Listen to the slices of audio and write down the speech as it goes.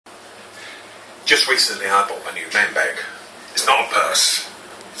Just recently I bought a new man bag. It's not a purse,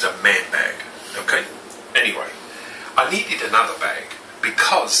 it's a man bag, okay? Anyway, I needed another bag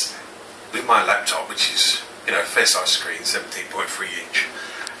because with my laptop, which is, you know, fair size screen, 17.3 inch,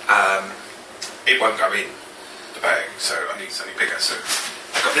 it won't go in the bag, so I need something bigger. So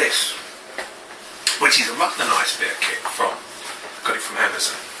I got this, which is a rather nice bit of kit from, got it from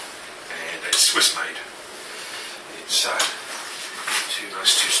Amazon, and it's Swiss made.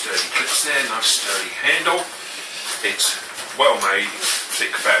 It's two sturdy clips there, nice sturdy handle. It's well made,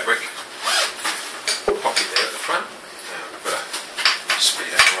 thick fabric. Pocket there at the front. Now we've got to speed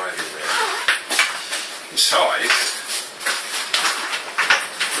that right in there. Inside,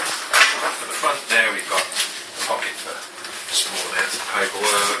 at the front there, we've got a pocket for small amounts of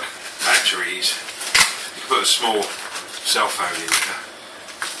paperwork, batteries. You can put a small cell phone in there.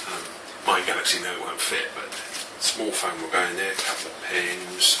 My Galaxy Note won't fit, but small phone will go in there, a couple of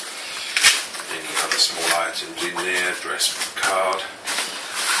pens, any other small items in there, address card.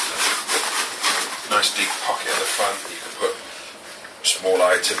 Nice deep pocket at the front, you can put small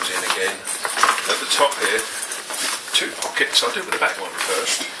items in again. At the top here, two pockets. I'll do with the back one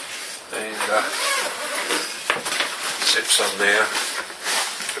first. And zips on there,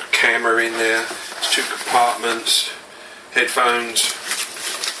 got a camera in there, there's two compartments, headphones,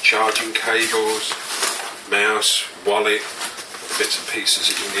 charging cables, mouse, wallet, the bits and pieces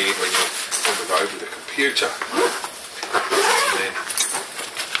that you need when you're on the road with a computer. And then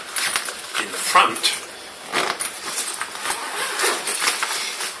in the front,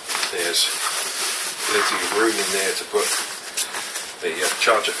 there's plenty of room in there to put the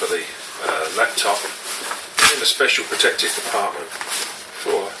charger for the laptop and a special protective compartment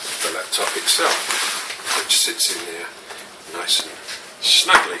for the laptop itself, which sits in there nice and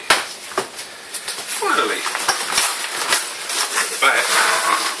snugly. Finally, at the back,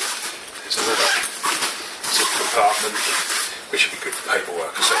 there's another zip compartment, which would be good for paperwork,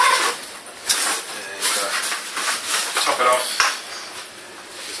 etc. And top it off,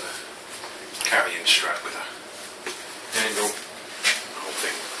 there's a carrying strap with a handle. The whole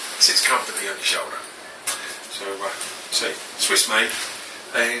thing sits comfortably on your shoulder. So, see, Swiss made,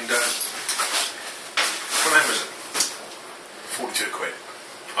 and from Amazon, 42 quid.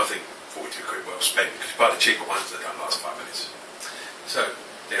 I think 42 quid well spent, because you buy the cheaper ones that don't last 5 minutes. So,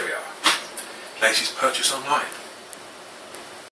 there we are. Latest purchase online.